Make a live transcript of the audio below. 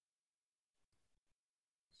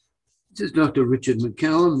This is Dr. Richard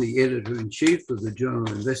McCallum, the editor-in-chief of the Journal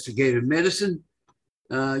of Investigative Medicine,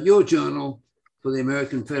 your journal for the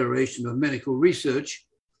American Federation of Medical Research.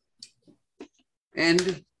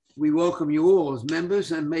 And we welcome you all as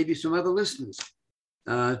members and maybe some other listeners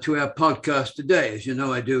to our podcast today. As you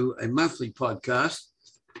know, I do a monthly podcast,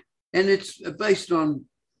 and it's based on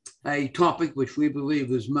a topic which we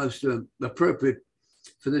believe is most appropriate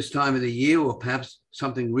for this time of the year, or perhaps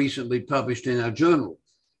something recently published in our journal.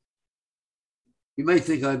 You may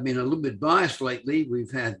think I've been a little bit biased lately.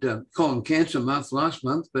 We've had colon cancer month last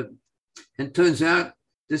month, but it turns out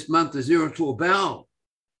this month is irritable bowel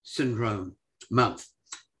syndrome month.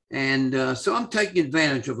 And so I'm taking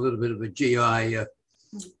advantage of a little bit of a GI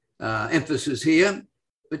emphasis here,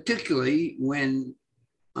 particularly when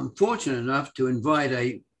I'm fortunate enough to invite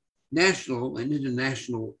a national and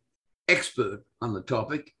international expert on the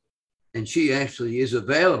topic, and she actually is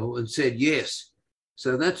available and said yes.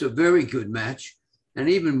 So that's a very good match. And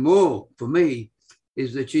even more for me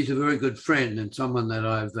is that she's a very good friend and someone that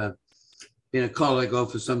I've been a colleague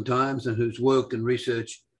of for some time and whose work and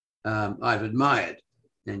research I've admired.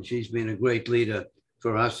 And she's been a great leader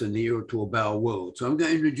for us in the irritable bowel world. So I'm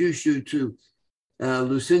going to introduce you to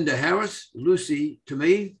Lucinda Harris, Lucy to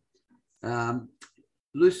me.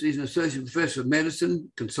 Lucy is an associate professor of medicine,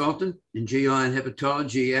 consultant in GI and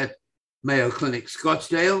hepatology at Mayo Clinic,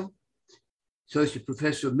 Scottsdale, associate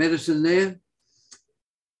professor of medicine there.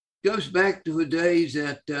 Goes back to her days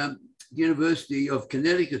at University of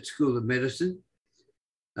Connecticut School of Medicine,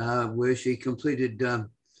 where she completed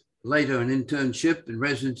later an internship and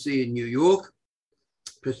residency in New York,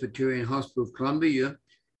 Presbyterian Hospital of Columbia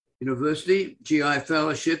University, GI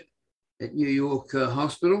fellowship at New York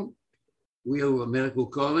Hospital, Wheeler Medical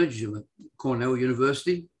College, Cornell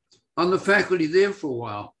University, on the faculty there for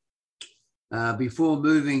a while, before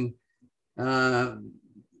moving to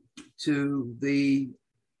the,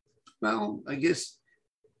 well, I guess,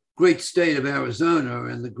 great state of Arizona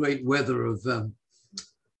and the great weather of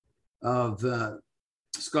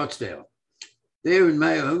Scottsdale. There in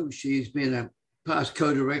Mayo, she's been a past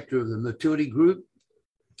co-director of the Motility Group,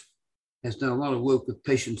 has done a lot of work with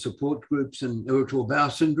patient support groups and irritable bowel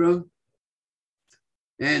syndrome,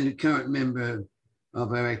 and a current member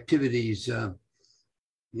of our activities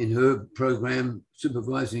in her program,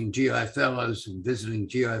 supervising GI fellows and visiting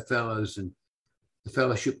GI fellows and the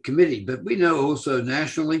fellowship committee. But we know also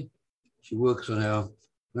nationally, she works on our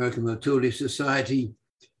American Motility Society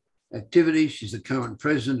activities. She's the current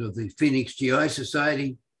president of the Phoenix GI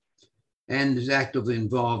Society and is actively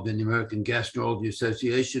involved in the American Gastrology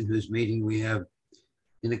Association, whose meeting we have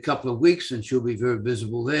in a couple of weeks, and she'll be very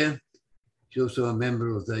visible there. She's also a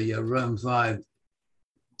member of the Rome 5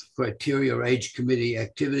 Criteria Age Committee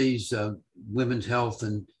activities, women's health,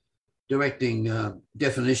 and directing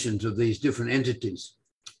definitions of these different entities,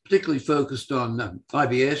 particularly focused on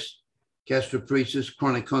IBS, gastroparesis,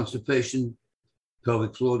 chronic constipation,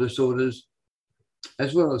 pelvic floor disorders,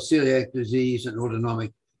 as well as celiac disease and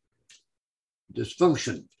autonomic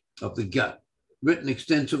dysfunction of the gut. Written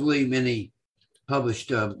extensively, many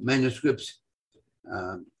published manuscripts,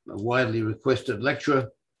 a widely requested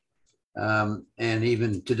lecturer, and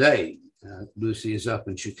even today, Lucy is up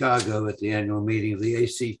in Chicago at the annual meeting of the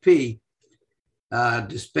ACP,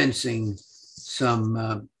 dispensing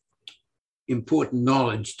some important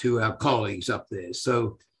knowledge to our colleagues up there.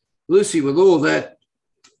 So, Lucy, with all that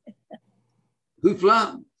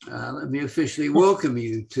hoopla, let me officially welcome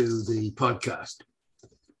you to the podcast.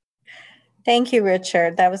 Thank you,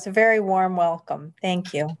 Richard. That was a very warm welcome.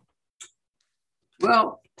 Thank you.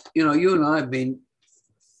 Well, you know, you and I have been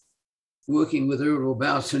working with irritable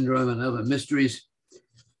bowel syndrome and other mysteries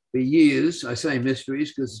for years. I say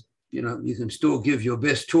mysteries because, you know, you can still give your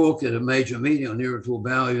best talk at a major meeting on irritable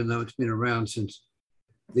bowel, even though it's been around since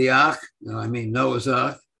the Ark, I mean Noah's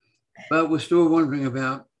Ark, but we're still wondering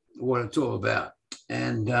about what it's all about.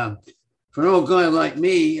 And for an old guy like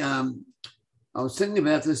me, I was thinking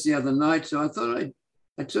about this the other night, so I thought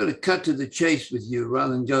I'd sort of cut to the chase with you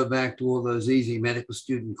rather than go back to all those easy medical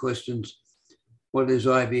student questions. What is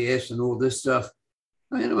IBS and all this stuff?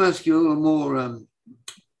 I'm going to ask you a little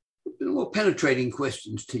more penetrating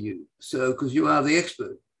questions to you. So, because you are the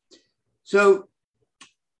expert. So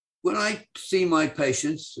when I see my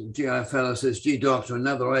patients, a GI fellow says, gee, doctor,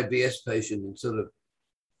 another IBS patient, and sort of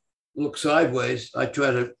look sideways, I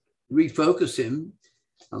try to refocus him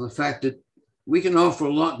on the fact that we can offer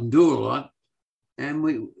a lot and do a lot. And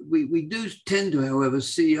we do tend to, however,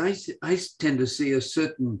 see, I tend to see a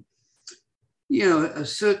certain, a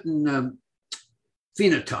certain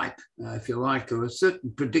phenotype, if you like, or a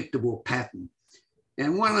certain predictable pattern.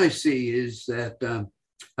 And what I see is that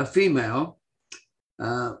a female,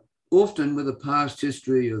 often with a past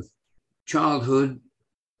history of childhood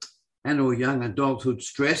and or young adulthood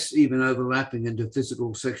stress, even overlapping into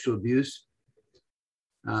physical sexual abuse,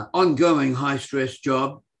 ongoing high stress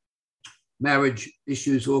job, marriage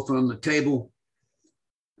issues often on the table,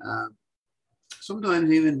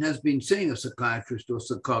 sometimes even has been seeing a psychiatrist or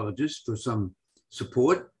psychologist for some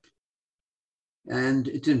support, and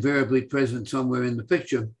it's invariably present somewhere in the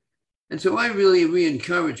picture. And so I really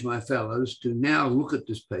re-encourage my fellows to now look at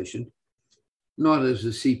this patient, not as a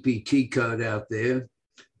CPT code out there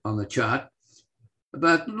on the chart,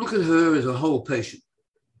 but look at her as a whole patient,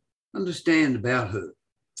 understand about her,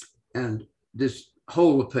 and this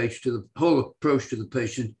whole approach to the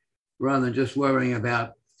patient, rather than just worrying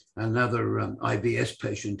about another IBS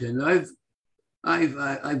patient. And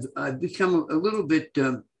I've become a little bit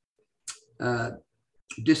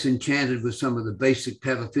disenchanted with some of the basic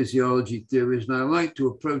pathophysiology theories, and I like to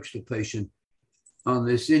approach the patient on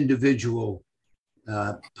this individual,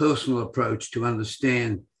 personal approach to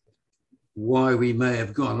understand why we may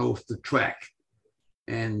have gone off the track,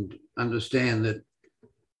 and understand that,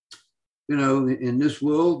 you know, in this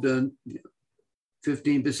world,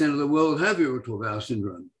 15% of the world have irritable bowel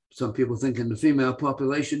syndrome. Some people think in the female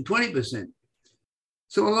population, 20%.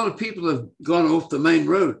 So a lot of people have gone off the main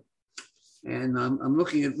road. And I'm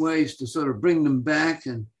looking at ways to sort of bring them back,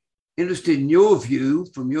 and interested in your view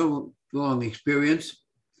from your long experience.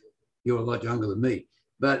 You're a lot younger than me,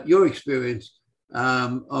 but your experience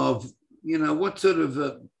of, you know, what sort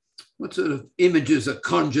of images are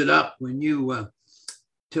conjured up when you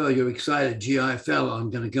tell your excited GI fellow, I'm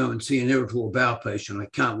going to go and see an irritable bowel patient. I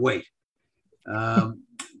can't wait. Why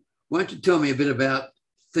don't you tell me a bit about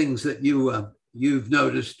things that you've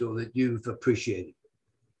noticed or that you've appreciated?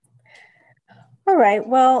 All right.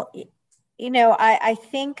 Well, you know, I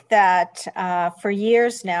think that for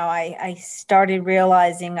years now, I started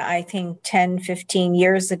realizing, I think 10, 15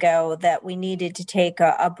 years ago, that we needed to take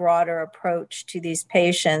a broader approach to these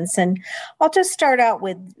patients. And I'll just start out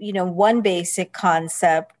with, you know, one basic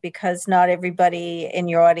concept, because not everybody in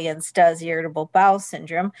your audience does irritable bowel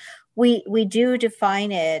syndrome. We do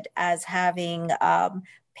define it as having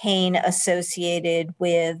pain associated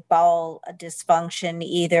with bowel dysfunction,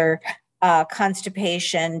 either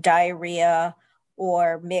constipation, diarrhea,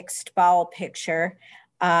 or mixed bowel picture.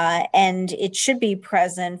 And it should be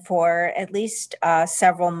present for at least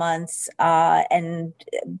several months and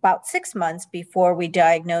about 6 months before we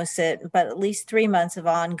diagnose it, but at least 3 months of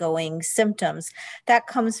ongoing symptoms. That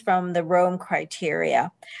comes from the Rome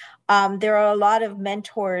criteria. There are a lot of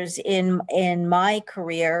mentors in my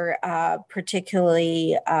career,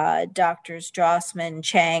 particularly Doctors Drossman,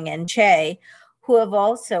 Chang, and Che, who have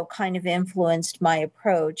also kind of influenced my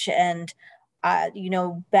approach. And, you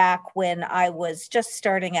know, back when I was just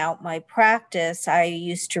starting out my practice, I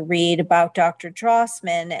used to read about Dr.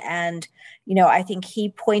 Drossman, and, you know, I think he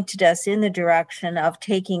pointed us in the direction of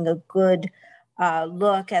taking a good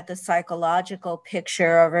look at the psychological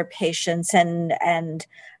picture of our patients, and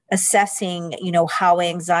assessing, you know, how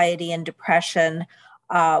anxiety and depression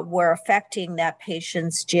were affecting that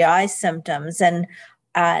patient's GI symptoms, and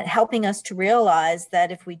helping us to realize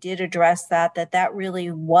that if we did address that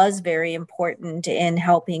really was very important in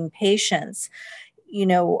helping patients. You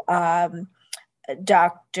know,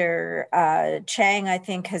 Dr. Chang, I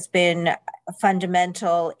think, has been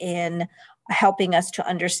fundamental in helping us to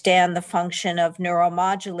understand the function of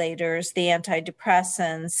neuromodulators, the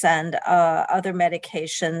antidepressants, and other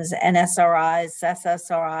medications, NSRIs,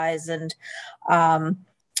 SSRIs,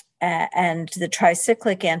 and the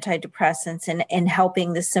tricyclic antidepressants in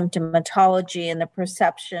helping the symptomatology and the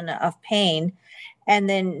perception of pain. And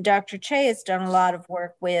then Dr. Che has done a lot of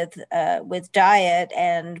work with diet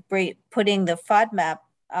and putting the FODMAP,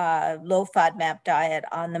 low FODMAP diet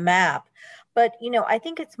on the map. But, you know, I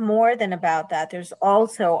think it's more than about that. There's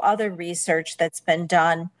also other research that's been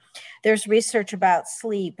done. There's research about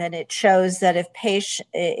sleep, and it shows that if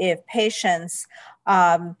patients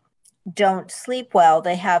don't sleep well,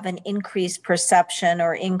 they have an increased perception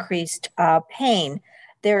or increased pain.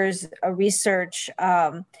 There's a research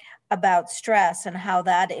about stress and how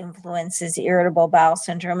that influences irritable bowel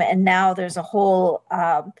syndrome. And now there's a whole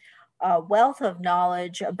wealth of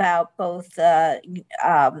knowledge about both the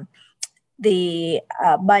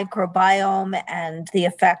microbiome and the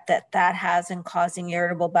effect that has in causing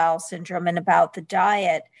irritable bowel syndrome, and about the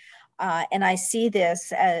diet. And I see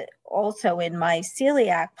this also in my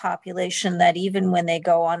celiac population, that even when they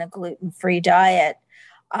go on a gluten-free diet,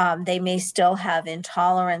 They may still have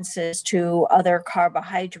intolerances to other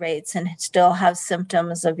carbohydrates and still have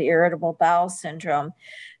symptoms of irritable bowel syndrome.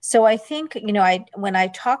 So I think, when I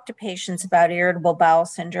talk to patients about irritable bowel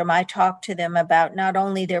syndrome, I talk to them about not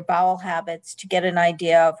only their bowel habits to get an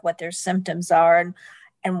idea of what their symptoms are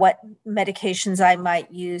and what medications I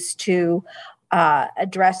might use to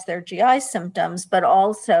address their GI symptoms, but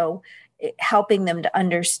also helping them to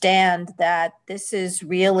understand that this is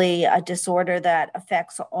really a disorder that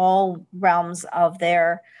affects all realms of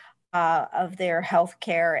their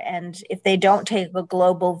healthcare. And if they don't take a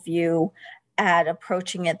global view at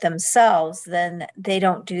approaching it themselves, then they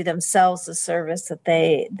don't do themselves the service that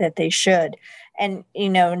they should. And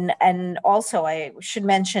and also I should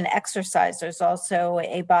mention exercise. There's also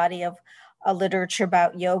a body of a literature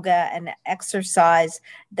about yoga and exercise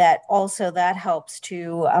that helps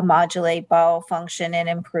to modulate bowel function and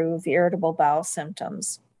improve irritable bowel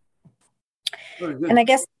symptoms. And I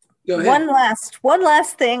guess one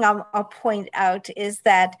last thing I'll point out is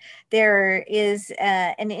that there is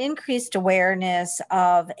an increased awareness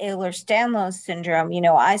of Ehlers-Danlos syndrome.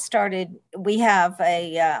 We have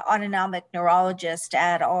a autonomic neurologist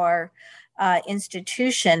at our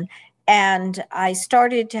institution. And I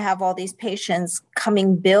started to have all these patients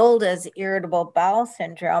coming billed as irritable bowel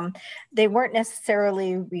syndrome. They weren't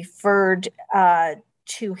necessarily referred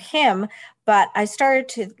to him, but I started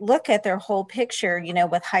to look at their whole picture,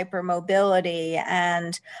 with hypermobility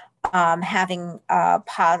and having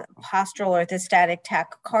postural orthostatic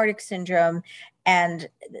tachycardic syndrome and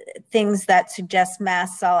things that suggest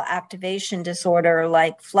mast cell activation disorder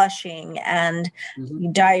like flushing and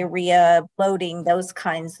diarrhea, bloating, those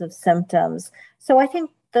kinds of symptoms. So I think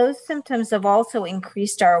those symptoms have also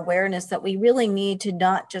increased our awareness that we really need to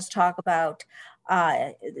not just talk about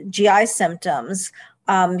GI symptoms,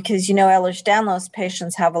 because, Ehlers-Danlos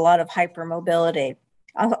patients have a lot of hypermobility.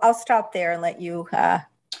 I'll stop there and let you.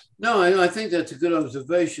 No, I think that's a good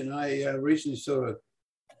observation. I recently saw a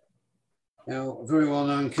very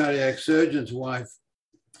well-known cardiac surgeon's wife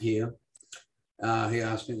here. He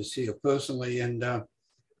asked me to see her personally, and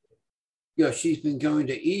she's been going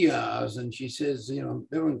to ERs, and she says,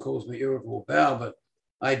 everyone calls me irritable bowel, but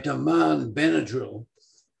I demand Benadryl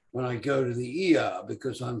when I go to the ER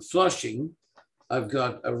because I'm flushing, I've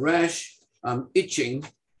got a rash, I'm itching,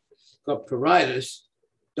 got pruritus,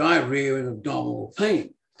 diarrhea, and abdominal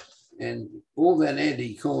pain. And all that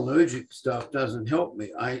anticholinergic stuff doesn't help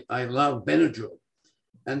me. I love Benadryl.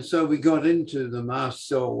 And so we got into the mast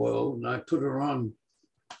cell world, and I put her on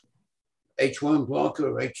H1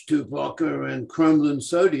 blocker, H2 blocker, and cromolyn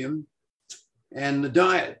sodium, and the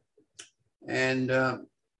diet. And her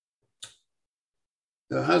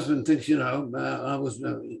husband thinks, she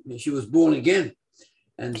was born again.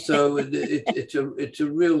 And so it's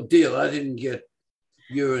a real deal. I didn't get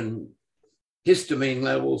urine histamine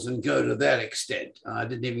levels and go to that extent. I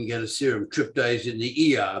didn't even get a serum tryptase in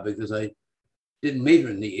the ER because I didn't meet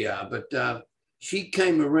her in the ER, but she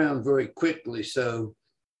came around very quickly. So,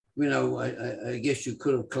 I guess you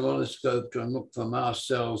could have colonoscoped and looked for mast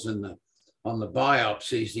cells on the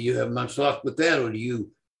biopsies. Do you have much luck with that, or do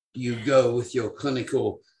you go with your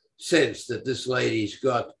clinical sense that this lady's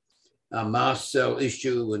got a mast cell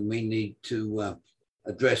issue and we need to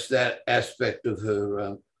address that aspect of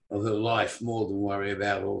her life more than worry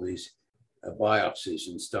about all these biopsies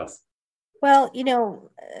and stuff? Well,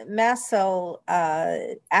 mast cell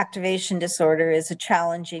activation disorder is a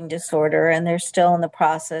challenging disorder, and they're still in the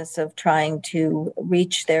process of trying to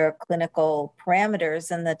reach their clinical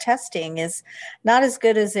parameters, and the testing is not as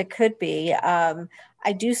good as it could be.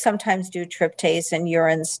 I do sometimes do tryptase and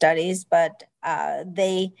urine studies, but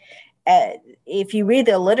if you read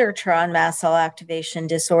the literature on mast cell activation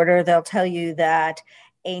disorder, they'll tell you that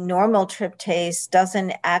a normal tryptase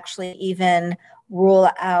doesn't actually even rule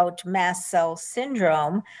out mast cell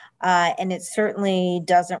syndrome, and it certainly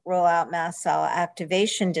doesn't rule out mast cell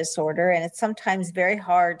activation disorder. And it's sometimes very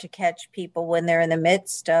hard to catch people when they're in the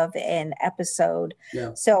midst of an episode.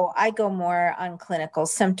 Yeah. So I go more on clinical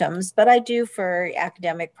symptoms, but I do, for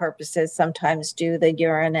academic purposes, sometimes do the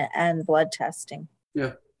urine and blood testing.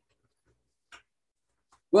 Yeah.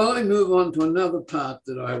 Well, I move on to another part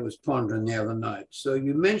that I was pondering the other night. So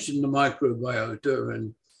you mentioned the microbiota,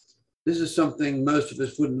 and this is something most of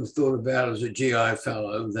us wouldn't have thought about as a GI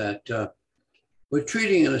fellow, that we're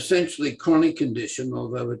treating an essentially chronic condition,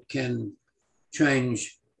 although it can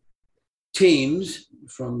change teams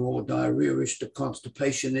from more diarrhea-ish to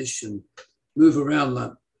constipation-ish and move around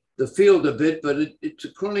the field a bit, but it's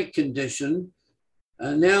a chronic condition.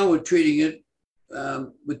 And now we're treating it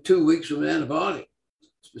with 2 weeks of an antibiotic,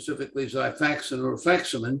 specifically Xifaxan or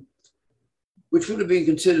rifaximin. which would have been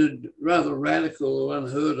considered rather radical or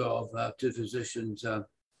unheard of to physicians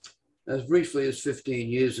as briefly as 15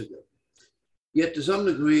 years ago. Yet to some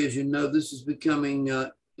degree, as you know, this is becoming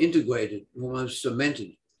integrated, almost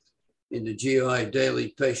cemented in the GI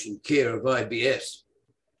daily patient care of IBS,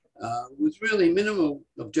 with really minimal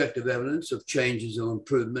objective evidence of changes or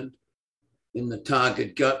improvement in the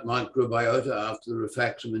target gut microbiota after the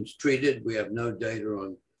rifaximin's treated. We have no data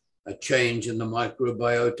on a change in the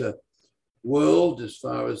microbiota world as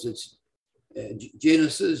far as its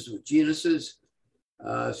genuses,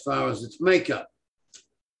 as far as its makeup.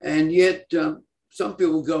 And yet some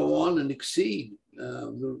people go on and exceed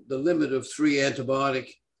the limit of 3 antibiotic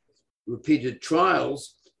repeated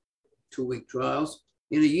trials, 2-week trials,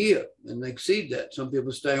 in a year, and they exceed that. Some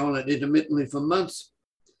people stay on it intermittently for months.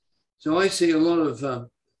 So I see a lot of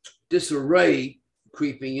disarray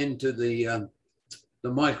creeping into the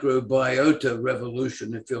microbiota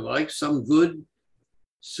revolution, if you like, some good,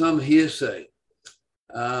 some hearsay.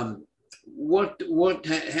 How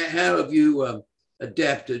have you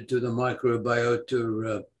adapted to the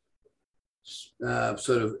microbiota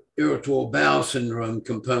sort of irritable bowel syndrome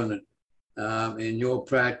component in your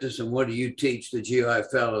practice, and what do you teach the GI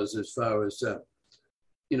fellows as far as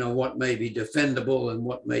what may be defendable and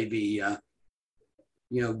what may be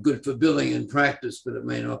good for billing in practice, but it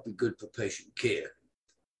may not be good for patient care?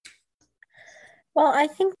 Well, I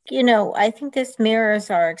think this mirrors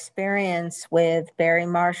our experience with Barry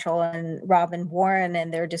Marshall and Robin Warren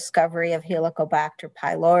and their discovery of Helicobacter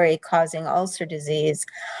pylori causing ulcer disease.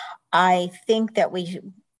 I think that we,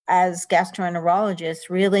 as gastroenterologists,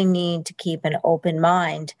 really need to keep an open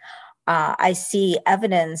mind. I see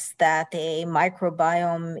evidence that the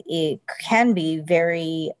microbiome can be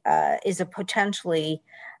is a potentially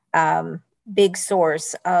big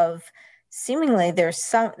source of. Seemingly,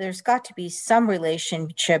 there's got to be some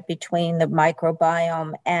relationship between the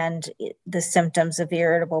microbiome and the symptoms of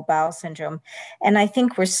irritable bowel syndrome. And I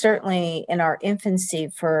think we're certainly in our infancy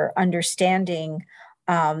for understanding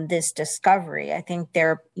this discovery. I think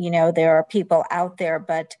there are people out there,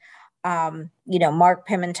 but Mark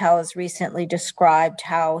Pimentel has recently described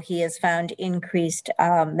how he has found increased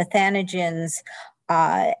methanogens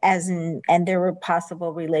and there were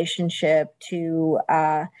possible relationship to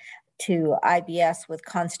IBS with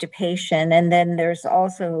constipation. And then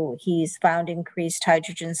he's found increased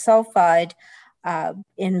hydrogen sulfide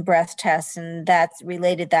in breath tests, and that's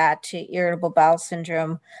related that to irritable bowel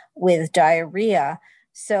syndrome with diarrhea.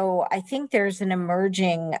 So I think there's an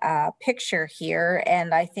emerging picture here,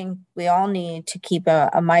 and I think we all need to keep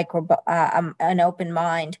an open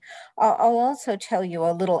mind. I'll also tell you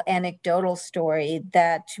a little anecdotal story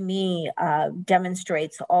that to me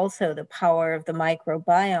demonstrates also the power of the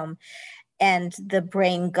microbiome and the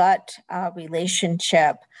brain-gut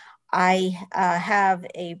relationship. I had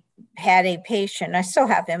a patient, I still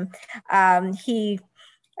have him, he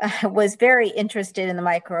was very interested in the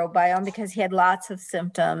microbiome because he had lots of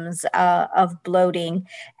symptoms of bloating.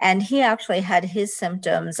 And he actually had his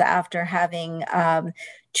symptoms after having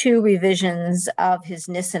 2 revisions of his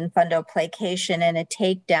Nissen fundoplication and a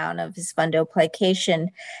takedown of his fundoplication.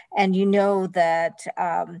 And you know that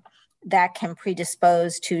that can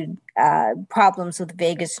predispose to problems with the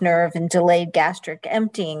vagus nerve and delayed gastric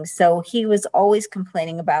emptying. So he was always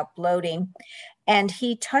complaining about bloating. And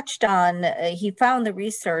he he found the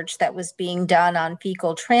research that was being done on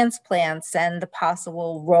fecal transplants and the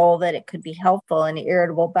possible role that it could be helpful in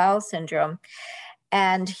irritable bowel syndrome.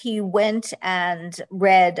 And he went and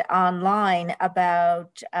read online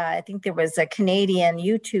about, I think there was a Canadian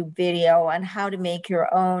YouTube video on how to make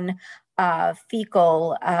your own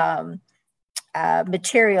fecal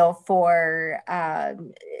material for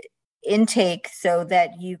intake so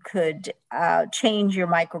that you could change your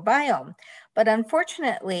microbiome. But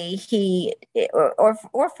unfortunately,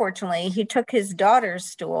 fortunately, he took his daughter's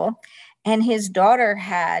stool, and his daughter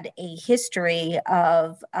had a history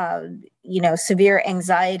of, severe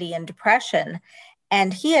anxiety and depression.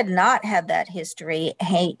 And he had not had that history.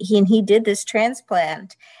 He did this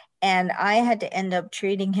transplant, and I had to end up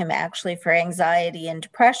treating him actually for anxiety and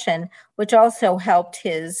depression, which also helped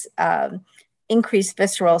his increased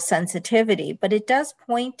visceral sensitivity. But it does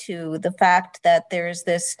point to the fact that there's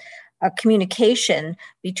this communication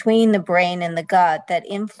between the brain and the gut that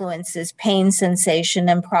influences pain sensation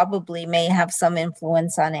and probably may have some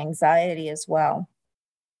influence on anxiety as well.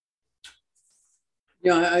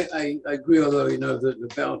 Yeah, I agree, although, that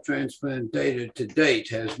the bowel transplant data to date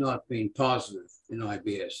has not been positive in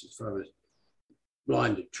IBS as far as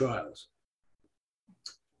blinded trials.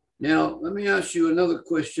 Now, let me ask you another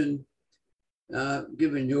question.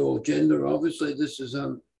 Given your gender, obviously this is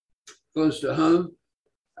close to home.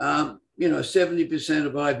 70%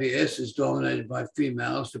 of IBS is dominated by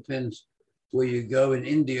females. Depends where you go. In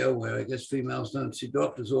India, where I guess females don't see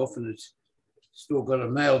doctors often, it's still got a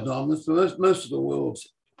male dominance. But most of the world's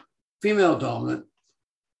female dominant.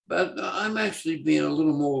 But I'm actually being a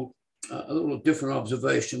little different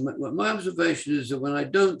observation. My observation is that when I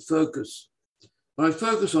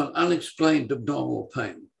focus on unexplained abdominal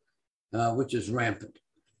pain, which is rampant,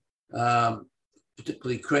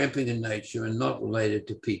 particularly cramping in nature and not related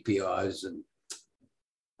to PPIs and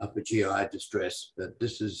upper GI distress, but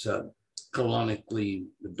this is colonically,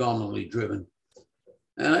 abdominally driven.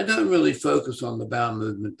 And I don't really focus on the bowel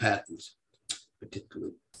movement patterns,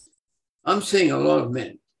 particularly. I'm seeing a lot of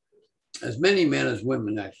men, as many men as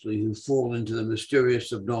women actually, who fall into the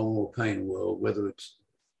mysterious abdominal pain world, whether it's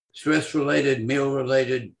stress-related,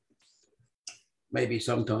 meal-related, maybe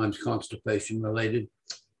sometimes constipation-related,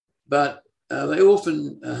 but they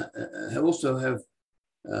often also have,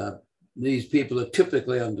 these people are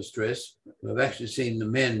typically under stress. I've actually seen the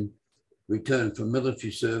men return from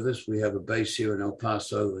military service. We have a base here in El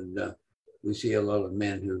Paso, and we see a lot of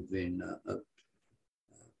men who've been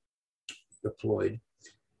deployed.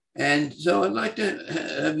 And so I'd like to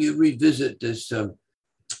have you revisit this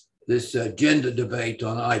gender debate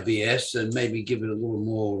on IBS and maybe give it a little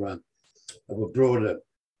more of a broader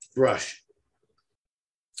brush.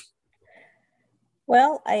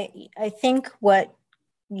 Well, I think what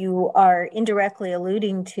you are indirectly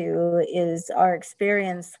alluding to is our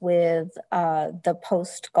experience with the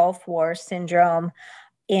post-Gulf War syndrome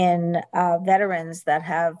in veterans that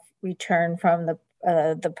have returned from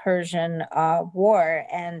the Persian War.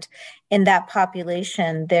 And in that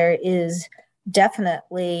population, there is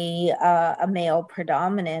definitely a male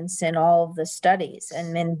predominance in all of the studies.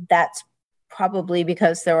 And then that's probably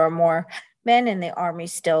because there are more men in the Army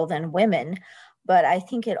still than women. But I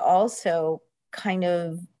think it also kind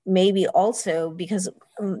of maybe also because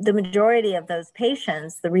the majority of those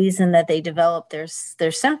patients, the reason that they developed their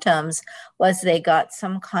symptoms was they got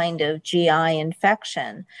some kind of GI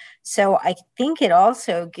infection. So I think it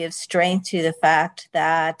also gives strength to the fact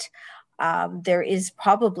that there is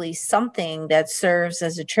probably something that serves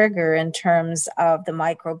as a trigger in terms of the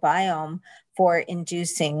microbiome for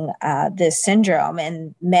inducing this syndrome,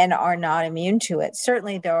 and men are not immune to it.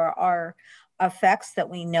 Certainly there are effects that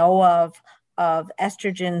we know of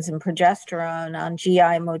estrogens and progesterone on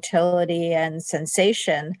GI motility and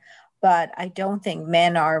sensation, but I don't think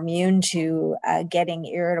men are immune to getting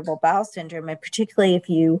irritable bowel syndrome, and particularly if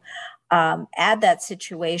you add that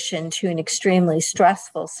situation to an extremely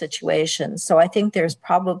stressful situation. So I think there's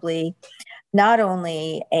probably not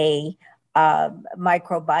only a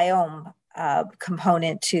microbiome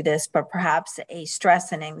component to this, but perhaps a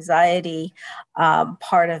stress and anxiety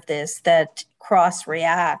part of this that cross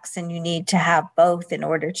reacts, and you need to have both in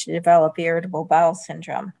order to develop irritable bowel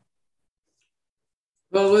syndrome.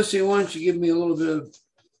 Well, Lucy, why don't you give me a little bit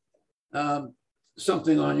of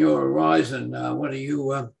something on your horizon? What are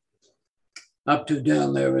you up to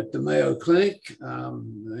down there at the Mayo Clinic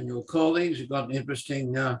and your colleagues? You've got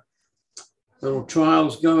interesting little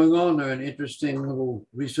trials going on. There are an interesting little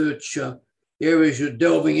research areas you're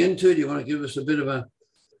delving into. Do you want to give us a bit of an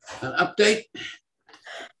update?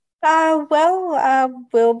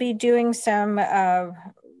 We'll be doing some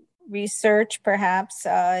research perhaps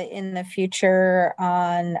in the future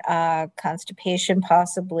on constipation,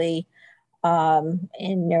 possibly in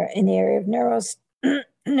the area of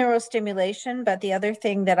neurostimulation. But the other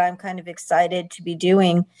thing that I'm kind of excited to be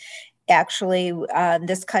doing, actually,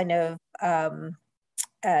 this kind of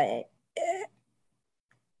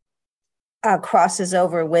crosses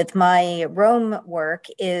over with my Rome work,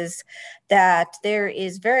 is that there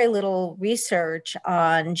is very little research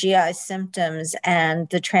on GI symptoms and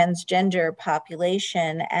the transgender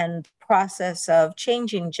population and process of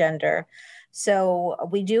changing gender. So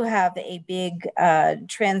we do have a big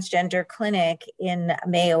transgender clinic in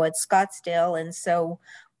Mayo at Scottsdale. And so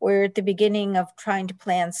we're at the beginning of trying to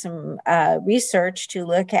plan some research to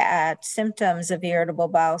look at symptoms of irritable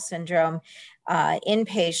bowel syndrome in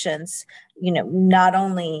patients, not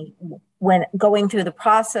only when going through the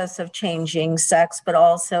process of changing sex, but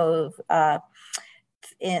also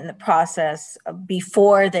in the process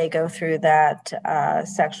before they go through that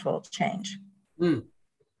sexual change.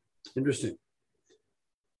 Interesting.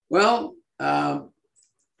 Well,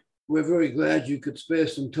 we're very glad you could spare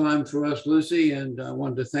some time for us, Lucy, and I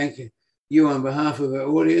wanted to thank you on behalf of our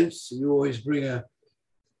audience. You always bring a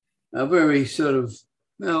very sort of,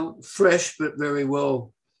 fresh but very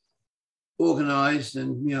well organized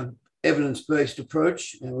and, evidence-based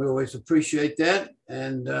approach, and we always appreciate that.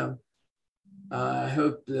 And I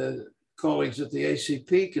hope that colleagues at the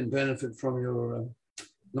ACP can benefit from your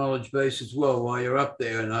knowledge base as well while you're up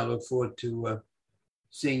there. And I look forward to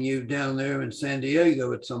seeing you down there in San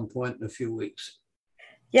Diego at some point in a few weeks.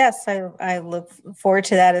 Yes, I look forward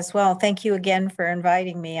to that as well. Thank you again for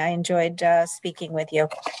inviting me. I enjoyed speaking with you.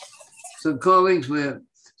 So colleagues, we're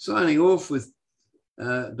signing off with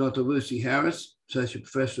Dr. Lucy Harris, Associate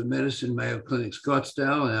Professor of Medicine, Mayo Clinic,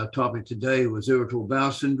 Scottsdale. And our topic today was irritable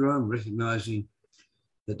bowel syndrome, recognizing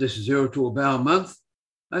that this is Irritable Bowel Month.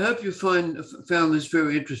 I hope you found this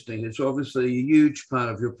very interesting. It's obviously a huge part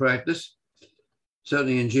of your practice.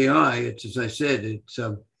 Certainly in GI, it's, as I said, it's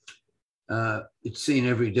seen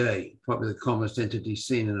every day, probably the commonest entity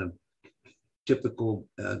seen in a typical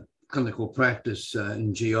clinical practice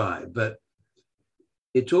in GI. But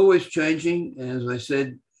it's always changing. And as I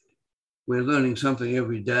said, we're learning something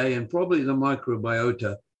every day, and probably the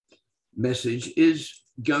microbiota message is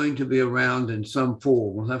going to be around in some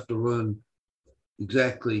form. We'll have to learn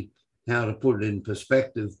exactly how to put it in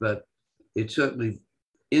perspective, but it's certainly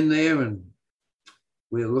in there, and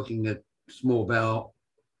we're looking at small bowel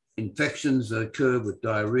infections that occur with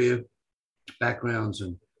diarrhea backgrounds,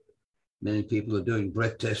 and many people are doing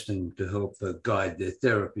breath testing to help guide their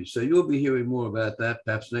therapy. So you'll be hearing more about that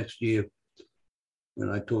perhaps next year when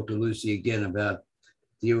I talk to Lucy again about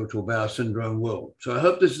the irritable bowel syndrome world. So I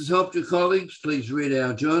hope this has helped you, colleagues. Please read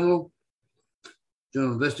our journal, Journal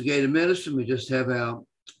of Investigative Medicine. We just have our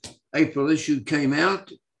April issue came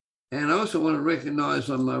out. And I also want to recognize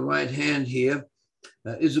on my right hand here,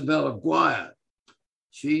 Isabella Guire.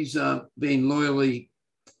 She's been loyally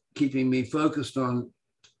keeping me focused on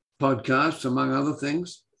podcasts, among other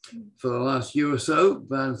things, for the last year or so.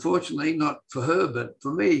 But unfortunately, not for her, but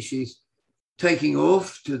for me, she's taking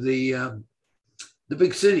off to the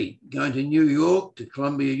big city, going to New York, to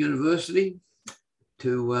Columbia University,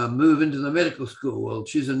 to move into the medical school. Well,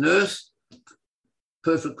 she's a nurse,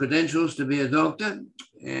 perfect credentials to be a doctor,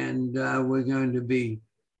 and we're going to be,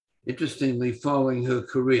 interestingly, following her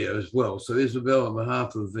career as well. So Isabel, on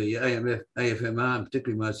behalf of the AFMR, and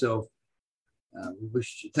particularly myself,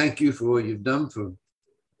 thank you for all you've done for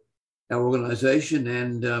our organization,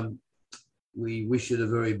 and we wish you the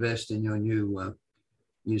very best in your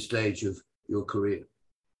new stage of your career.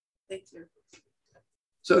 Thank you.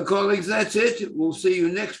 So colleagues, that's it. We'll see you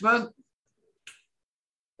next month.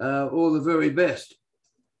 All the very best.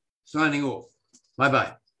 Signing off.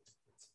 Bye-bye.